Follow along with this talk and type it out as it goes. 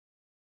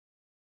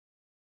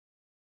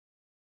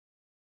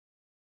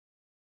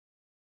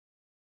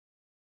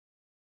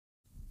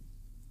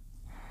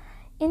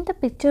In the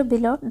picture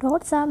below,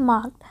 dots are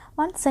marked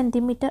 1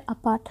 centimeter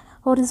apart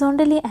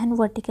horizontally and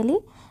vertically,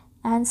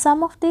 and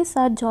some of these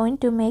are joined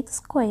to make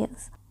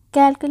squares.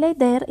 Calculate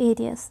their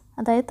areas.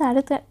 അതായത്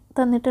താഴെ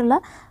തന്നിട്ടുള്ള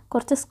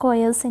കുറച്ച്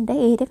സ്ക്വയേഴ്സിൻ്റെ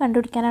area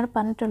കണ്ടുപിടിക്കാനാണ്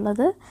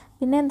പറഞ്ഞിട്ടുള്ളത്.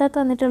 പിന്നെ എന്താ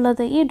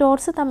തന്നിട്ടുള്ളത്, ഈ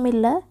ഡോട്ട്സ്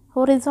തമ്മിലുള്ള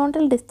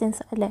ഹൊറിസോണ്ടൽ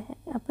ഡിസ്റ്റൻസ് അല്ലേ,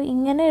 അപ്പോൾ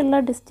ഇങ്ങനെയുള്ള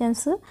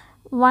ഡിസ്റ്റൻസ്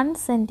 1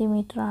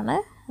 സെൻറ്റിമീറ്റർ ആണ്.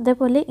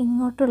 അതേപോലെ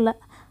ഇങ്ങോട്ടുള്ള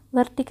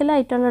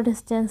വെർട്ടിക്കലായിട്ടുള്ള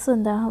ഡിസ്റ്റൻസ്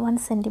എന്താ 1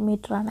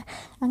 സെൻറ്റിമീറ്റർ ആണ്.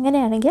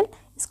 അങ്ങനെയാണെങ്കിൽ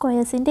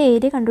സ്ക്വയേഴ്സിൻ്റെ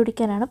ഏരിയ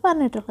കണ്ടുപിടിക്കാനാണ്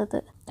പറഞ്ഞിട്ടുള്ളത്.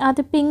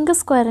 ആദ്യം പിങ്ക്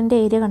സ്ക്വയറിൻ്റെ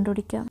ഏരിയ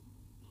കണ്ടുപിടിക്കാം.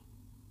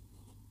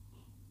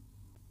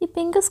 ഈ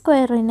പിങ്ക്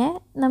സ്ക്വയറിനെ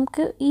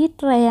നമുക്ക് ഈ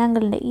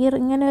ട്രയാങ്കിളിൻ്റെ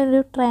ഇങ്ങനെ ഒരു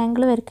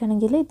ട്രയാങ്കിൾ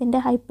വരയ്ക്കുകയാണെങ്കിൽ ഇതിൻ്റെ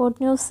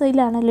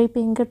ഹൈപ്പോട്ന്യൂസിലാണല്ലോ ഈ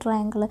പിങ്ക്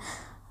ട്രയാങ്കിൾ.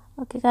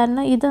 ഓക്കെ,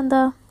 കാരണം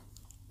ഇതെന്താ,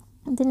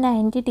 ഇത്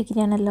 90 ഡിഗ്രി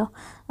ആണല്ലോ.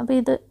 അപ്പോൾ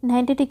ഇത്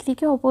 90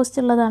 ഡിഗ്രിക്ക്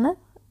ഓപ്പോസിറ്റ് ഉള്ളതാണ്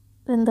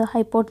എന്ത്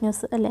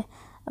ഹൈപ്പോട്ന്യൂസ് അല്ലേ.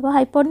 അപ്പോൾ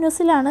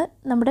ഹൈപ്പോട്ന്യൂസിലാണ്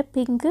നമ്മുടെ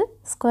പിങ്ക്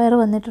സ്ക്വയർ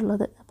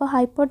വന്നിട്ടുള്ളത്. അപ്പോൾ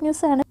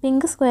ഹൈപ്പോട്ന്യൂസാണ്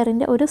പിങ്ക്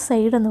സ്ക്വയറിൻ്റെ ഒരു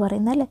സൈഡ് എന്ന്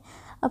പറയുന്നത് അല്ലേ.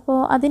 അപ്പോൾ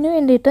അതിന്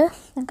വേണ്ടിയിട്ട്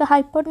നമുക്ക്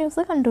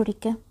ഹൈപ്പോട്ന്യൂസ്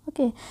കണ്ടുപിടിക്കാം.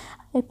 ഓക്കെ,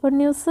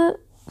 ഹൈപ്പോട്ന്യൂസ്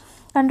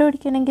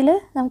കണ്ടുപിടിക്കണമെങ്കിൽ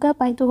നമുക്ക്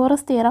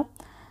പൈതഗോറസ് തിയറം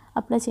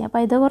അപ്ലൈ ചെയ്യാം.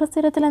 പൈതഗോറസ്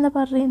തിയറത്തിൽ എന്താ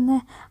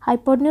പറയുന്നത്,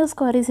 hypotenuse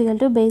square is equal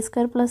to base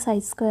square plus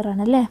height square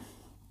ആണല്ലേ.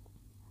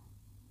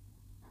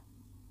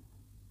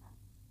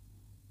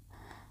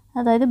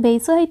 അതായത്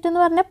ബേസും ഹൈറ്റും എന്ന്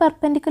പറഞ്ഞാൽ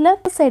പെർപെൻഡിക്കുലർ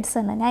സൈഡ്സ്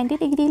ആണ്. 90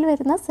 ഡിഗ്രിയിൽ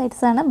വരുന്ന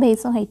സൈഡ്സ് ആണ്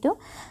ബേസും ഹൈറ്റും.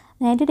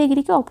 90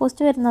 ഡിഗ്രിക്ക്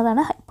ഓപ്പോസിറ്റ്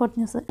വരുന്നതാണ്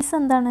ഹൈപ്പോട്ന്യൂസ്. ബേസ്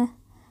എന്താണ്,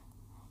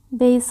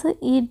 ബേസ്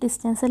ഈ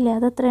ഡിസ്റ്റൻസ് അല്ലേ,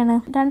 അത് എത്രയാണ്,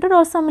 രണ്ട്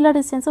ഡോട്ട്സ് തമ്മിലുള്ള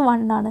ഡിസ്റ്റൻസ്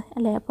 1 ആണ്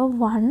അല്ലേ. അപ്പോൾ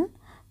 1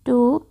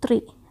 2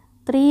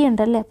 3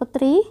 ഉണ്ടല്ലേ. അപ്പോൾ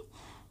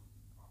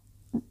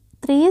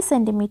 3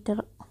 സെൻറ്റിമീറ്റർ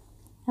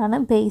ആണ്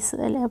ബേസ്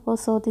അല്ലേ. അപ്പോൾ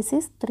so this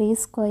is 3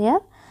 square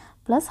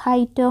plus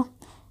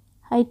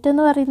height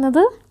എന്ന്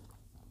പറയുന്നത്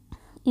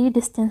ഈ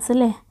ഡിസ്റ്റൻസ്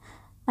അല്ലേ,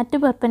 മറ്റ്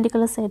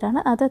പെർപെൻഡിക്കുലർ സൈഡാണ്.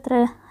 അത് എത്ര,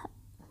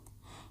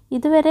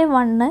 ഇതുവരെ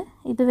 1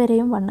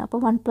 ഇതുവരെയും 1, അപ്പോൾ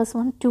 1 +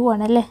 1 2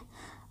 ആണല്ലേ.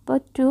 അപ്പോൾ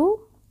 2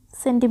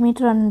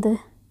 സെൻറ്റിമീറ്റർ ആണിത്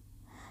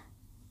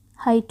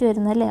ഹൈറ്റ്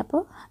വരുന്നത് അല്ലേ.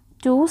 അപ്പോൾ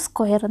 2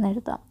 സ്ക്വയർ എന്ന്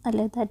എഴുതാം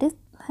അല്ലേ. ദാറ്റ് ഈസ്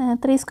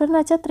 3 സ്ക്വയർ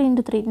എന്ന് വെച്ചാൽ 3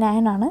 × 3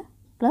 9 ആണ്,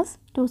 പ്ലസ്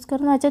 2 സ്ക്വയർ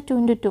എന്ന് വെച്ചാൽ 2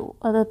 × 2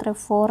 അത് എത്ര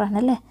 4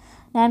 ആണല്ലേ.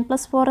 9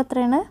 + 4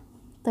 എത്രയാണ്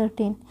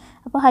 13.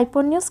 അപ്പോൾ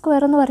ഹൈപ്പോട്ന്യൂസ്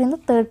സ്ക്വയർ എന്ന്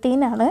പറയുന്നത്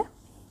 13 ആണ്.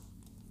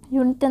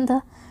 യൂണിറ്റ് എന്താ,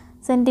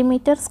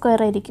 സെൻറ്റിമീറ്റർ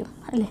സ്ക്വയർ ആയിരിക്കും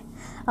അല്ലേ.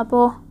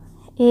 അപ്പോൾ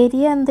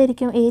ഏരിയ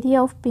എന്തായിരിക്കും, ഏരിയ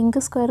ഓഫ് പിങ്ക്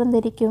സ്ക്വയർ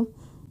എന്തായിരിക്കും,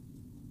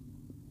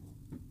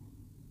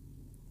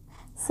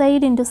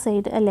 സൈഡ് ഇൻറ്റു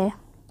സൈഡ് അല്ലേ.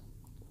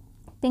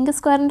 പിങ്ക്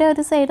സ്ക്വയറിൻ്റെ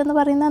ഒരു സൈഡ് എന്ന്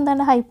പറയുന്നത്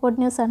എന്താണ്,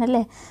 ഹൈപ്പോട്ന്യൂസ്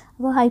ആണല്ലേ.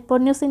 അപ്പോൾ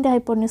ഹൈപ്പോട്ന്യൂസിൻ്റെ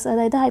ഹൈപ്പോട്ന്യൂസ്,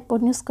 അതായത്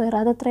ഹൈപ്പോട്ന്യൂസ് സ്ക്വയർ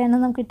അത് എത്രയാണ്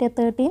നമുക്ക് കിട്ടിയ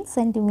 13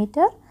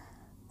 സെൻറ്റിമീറ്റർ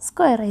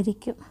സ്ക്വയർ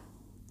ആയിരിക്കും.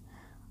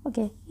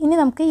 ഓക്കെ, ഇനി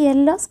നമുക്ക്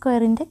യെല്ലോ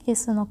സ്ക്വയറിൻ്റെ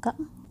കേസ് നോക്കാം.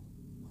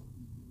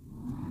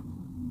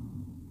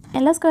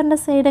 യെല്ലോ സ്ക്വയറിൻ്റെ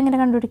സൈഡ് എങ്ങനെ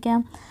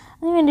കണ്ടുപിടിക്കാം,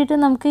 അതിന് വേണ്ടിയിട്ട്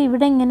നമുക്ക്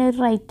ഇവിടെ ഇങ്ങനെ ഒരു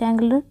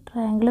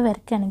ട്രയാങ്കിൾ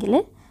വരയ്ക്കുകയാണെങ്കിൽ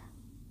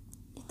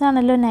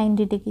ഇതാണല്ലോ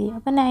 90 ഡിഗ്രി.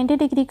 അപ്പോൾ 90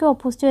 ഡിഗ്രിക്ക്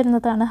ഓപ്പോസിറ്റ്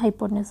വരുന്നതാണ്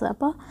ഹൈപ്പോട്ന്യൂസ്.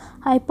 അപ്പോൾ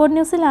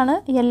ഹൈപ്പോട്ന്യൂസിലാണ്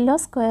യെല്ലോ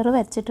സ്ക്വയർ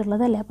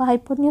വരച്ചിട്ടുള്ളത് അല്ലേ. അപ്പോൾ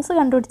ഹൈപ്പോട്ന്യൂസ്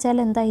കണ്ടുപിടിച്ചാൽ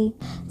എന്തായി,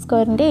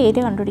 സ്ക്വയറിൻ്റെ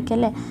ഏരിയ കണ്ടുപിടിക്കുക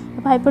അല്ലേ.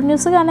 അപ്പോൾ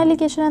ഹൈപ്പോട്ന്യൂസ് കാണാൻ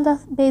ഇക്വേഷൻ എന്താ,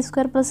 base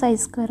square plus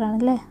height square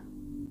ആണല്ലേ.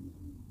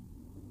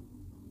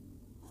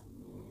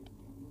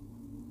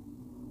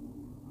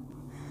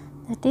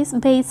 ദാറ്റ്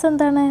ഈസ് ബേസ്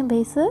എന്താണ്,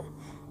 ബേസ്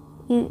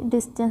ഈ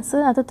ഡിസ്റ്റൻസ്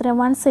അത് എത്ര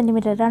 1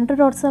 സെൻറ്റിമീറ്റർ, രണ്ട്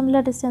ഡോട്ട്സ്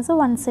തമ്മിലുള്ള ഡിസ്റ്റൻസ്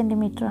 1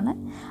 സെൻറ്റിമീറ്റർ ആണ്.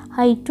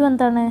 ഹൈറ്റും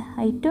എന്താണ്,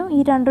 ഹൈറ്റും ഈ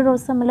രണ്ട്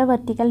ഡോട്ട്സ് തമ്മിലുള്ള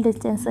വെർട്ടിക്കൽ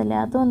ഡിസ്റ്റൻസ് അല്ലേ,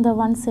 അതും എന്താ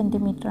 1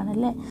 സെൻറ്റിമീറ്റർ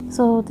ആണല്ലേ.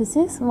 So this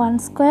is 1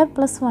 square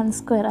plus 1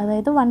 square,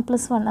 അതായത് 1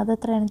 + 1 അത്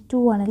എത്രയാണ്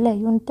 2 ആണല്ലേ.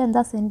 യൂണിറ്റ്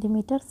എന്താ,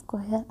 സെൻറ്റിമീറ്റർ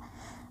സ്ക്വയർ.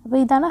 അപ്പോൾ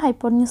ഇതാണ്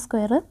ഹൈപ്പോട്ന്യൂസ്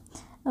സ്ക്വയർ.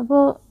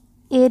 അപ്പോൾ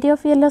ഏരിയ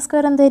ഓഫ് യെല്ലോ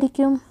സ്ക്വയർ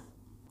എന്തായിരിക്കും,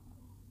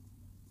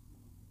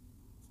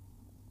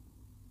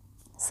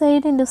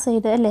 സൈഡ് ഇൻറ്റു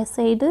സൈഡ് അല്ലേ.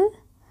 സൈഡ്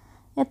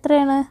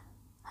എത്രയാണ്,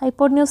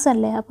 ഹൈപ്പോട്ന്യൂസ്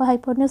അല്ലേ. അപ്പോൾ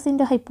ഹൈപ്പോട്ന്യൂസ്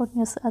ഇൻറ്റു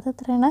ഹൈപ്പോട്ന്യൂസ് അത്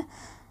എത്രയാണ്,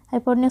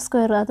 ഹൈപ്പോട്ന്യൂസ്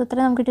സ്ക്വയർ അത് എത്ര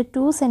നമുക്ക് കിട്ടിയ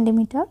 2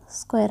 സെൻറ്റിമീറ്റർ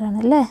സ്ക്വയർ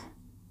ആണല്ലേ.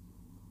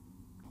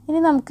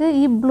 ഇനി നമുക്ക്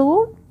ഈ ബ്ലൂ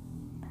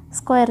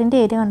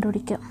സ്ക്വയറിൻ്റെ ഏരിയ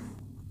കണ്ടുപിടിക്കാം.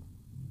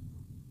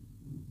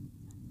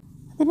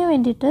 അതിന്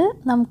വേണ്ടിയിട്ട്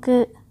നമുക്ക്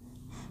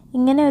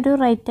ഇങ്ങനെ ഒരു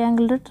റൈറ്റ്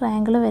ആംഗിൾഡ്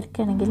ട്രയാങ്കിൾ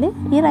വരയ്ക്കുകയാണെങ്കിൽ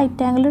ഈ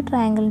റൈറ്റ് ആംഗിൾഡ്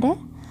ട്രയാങ്കിളിൻ്റെ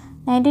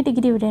 90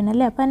 ഡിഗ്രി ഇവിടെയാണ്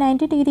അല്ലേ. അപ്പോൾ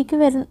 90 ഡിഗ്രിക്ക്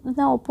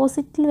വരുന്ന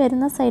ഓപ്പോസിറ്റിൽ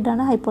വരുന്ന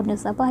സൈഡാണ്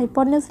ഹൈപ്പോട്ന്യൂസ്. അപ്പോൾ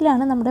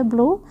ഹൈപ്പോട്ന്യൂസിലാണ് നമ്മുടെ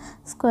ബ്ലൂ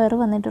സ്ക്വയർ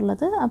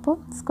വന്നിട്ടുള്ളത്. അപ്പോൾ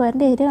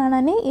സ്ക്വയറിൻ്റെ ഏരിയ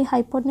കാണാൻ ഈ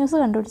ഹൈപ്പോട്ന്യൂസ്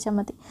കണ്ടുപിടിച്ചാൽ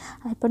മതി.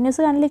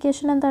 ഹൈപ്പോട്ന്യൂസ് കാണാൻ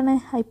ഇക്വേഷൻ എന്താണ്,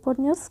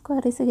 hypotenuse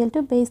square is equal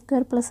to base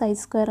square plus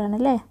height square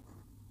ആണല്ലേ.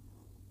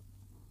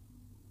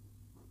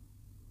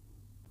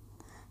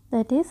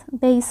 ദാറ്റ് ഈസ്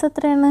ബേസ്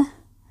എത്രയാണ്,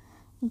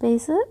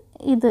 ബേസ്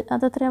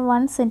അത് എത്രയാണ്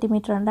 1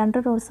 സെൻറ്റിമീറ്റർ ആണ്, രണ്ട്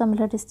ഡോട്ട്സ്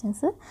തമ്മിലുള്ള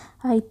ഡിസ്റ്റൻസ്.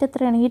 ഹൈറ്റ്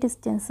എത്രയാണ്, ഈ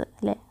ഡിസ്റ്റൻസ്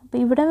അല്ലേ. അപ്പോൾ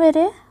ഇവിടെ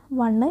വരെ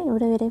 1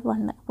 ഇവിടെ വരെ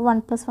 1, അപ്പോൾ 1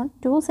 + 1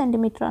 2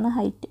 സെൻറ്റിമീറ്റർ ആണ്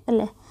ഹൈറ്റ്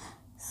അല്ലേ.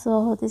 So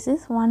this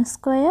is 1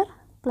 square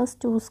plus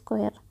 2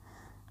 square,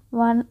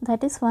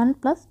 that is 1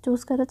 + 2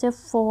 square വെച്ചാൽ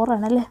 4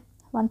 ആണല്ലേ.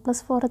 1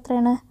 + 4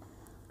 എത്രയാണ്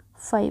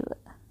 5.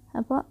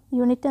 അപ്പോൾ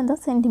യൂണിറ്റ് എന്താ,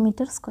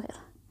 centimetre square.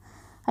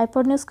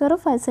 Hypotenuse square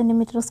 5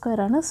 centimetre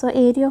square ആണ്. So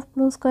area of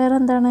blue square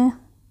എന്താണ്,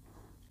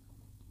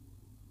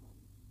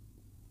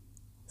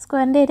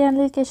 സ്ക്വയറിൻ്റെ ഏരിയ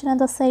ഇക്വേഷൻ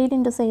എന്താ, സൈഡ്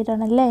ഇൻറ്റു സൈഡ്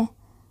ആണല്ലേ.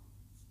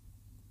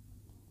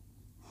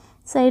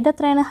 സൈഡ്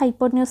എത്രയാണ്?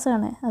 ഹൈപ്പോട്ന്യൂസ്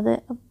ആണ് അത്.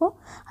 അപ്പോൾ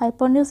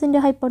ഹൈപ്പോട്ന്യൂസിൻ്റെ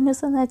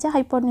ഹൈപ്പോട്ന്യൂസ് എന്ന് വെച്ചാൽ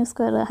ഹൈപ്പോട്ന്യൂസ്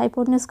സ്ക്വയർ.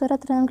 ഹൈപ്പോട്ന്യൂസ് സ്ക്വയർ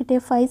എത്ര നമുക്ക്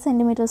കിട്ടിയത്? 5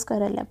 സെൻറ്റിമീറ്റർ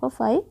സ്ക്വയർ അല്ലേ? അപ്പോൾ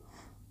 5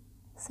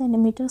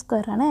 സെൻറ്റിമീറ്റർ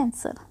സ്ക്വയർ ആണ്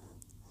ആൻസർ.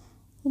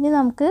 ഇനി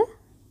നമുക്ക്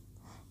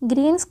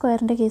ഗ്രീൻ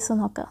സ്ക്വയറിൻ്റെ കേസ്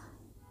നോക്കാം.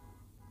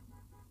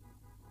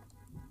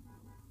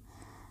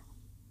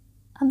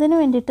 അതിന്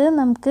വേണ്ടിയിട്ട്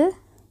നമുക്ക്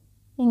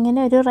ഇങ്ങനെ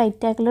ഒരു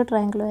റൈറ്റ് ആംഗിൾ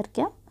ട്രയാങ്കിൾ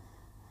വരയ്ക്കാം.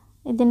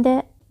 ഇതിൻ്റെ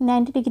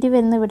 90 ഡിഗ്രി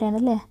വരുന്ന ഇവിടെയാണ്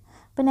അല്ലേ?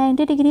 അപ്പോൾ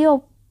 90 ഡിഗ്രി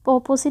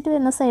ഓപ്പോസിറ്റ്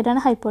വരുന്ന സൈഡാണ്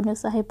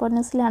ഹൈപ്പോട്ന്യൂസ്.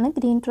 ഹൈപ്പോട്ന്യൂസിലാണ്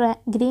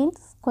ഗ്രീൻ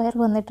സ്ക്വയർ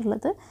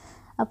വന്നിട്ടുള്ളത്.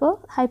 അപ്പോൾ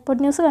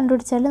ഹൈപ്പോട്ന്യൂസ്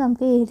കണ്ടുപിടിച്ചാൽ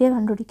നമുക്ക് ഏരിയ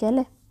കണ്ടുപിടിക്കാം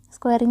അല്ലേ?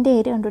 സ്ക്വയറിൻ്റെ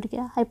ഏരിയ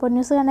കണ്ടുപിടിക്കുക.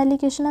 ഹൈപ്പോട്ന്യൂസ് കാണാൻ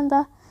ഇക്വേഷൻ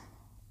എന്താ?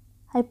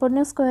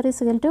 Hypotenuse square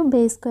is equal to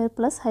base square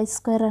plus height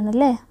square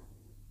ആണല്ലേ?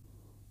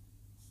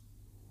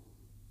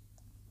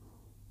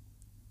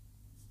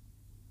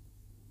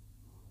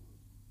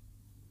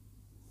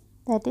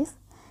 ദാറ്റ് ഈസ്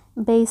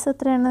ബേസ്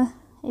എത്രയാണ്?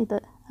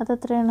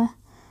 അതെത്രയാണ്?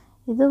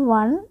 ഇത്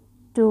 1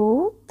 2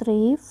 3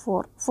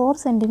 4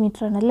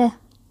 സെൻറ്റിമീറ്റർ ആണല്ലേ?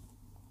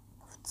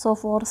 സോ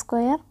 4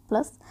 സ്ക്വയർ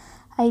പ്ലസ്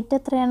ഹൈറ്റ്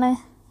എത്രയാണ്?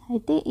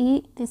 ഹൈറ്റ് ഈ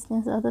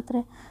ഡിസ്റ്റൻസ് അതെത്ര?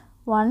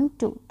 1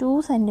 2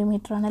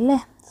 സെൻറ്റിമീറ്റർ ആണല്ലേ?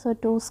 So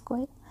 2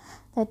 square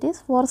that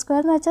is 4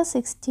 square എന്ന് വെച്ചാൽ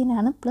 16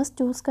 ആണ്, പ്ലസ്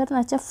 2 സ്ക്വയർ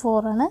എന്ന് വെച്ചാൽ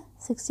 4 ആണ്.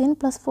 16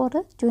 +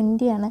 4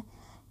 20 ആണ്.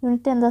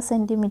 യൂണിറ്റ് എന്താ?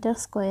 Centimetre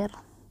square.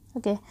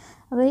 ഓക്കെ,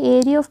 അപ്പോൾ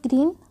ഏരിയ ഓഫ്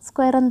ഗ്രീൻ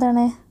സ്ക്വയർ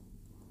എന്താണ്?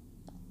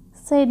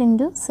 Side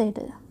into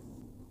side.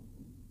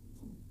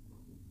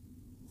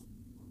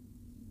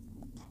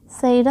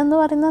 സൈഡ് എന്ന്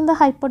പറയുന്നത് എന്താ?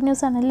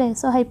 ഹൈപ്പോട്ന്യൂസ് ആണല്ലേ?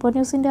 സോ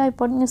ഹൈപ്പോട്ന്യൂസിൻ്റെ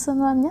ഹൈപ്പോട്ന്യൂസ്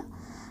എന്ന് പറഞ്ഞാൽ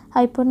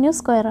ഹൈപ്പോട്ന്യൂസ്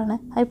സ്ക്വയർ ആണ്.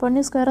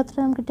 ഹൈപ്പോട്ന്യൂസ് സ്ക്വയർ എത്ര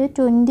നമുക്ക് കിട്ടിയത്?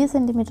 20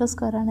 സെൻറ്റിമീറ്റർ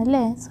സ്ക്വയർ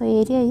ആണല്ലേ? So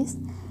area is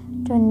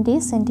 20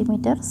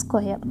 centimetre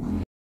square.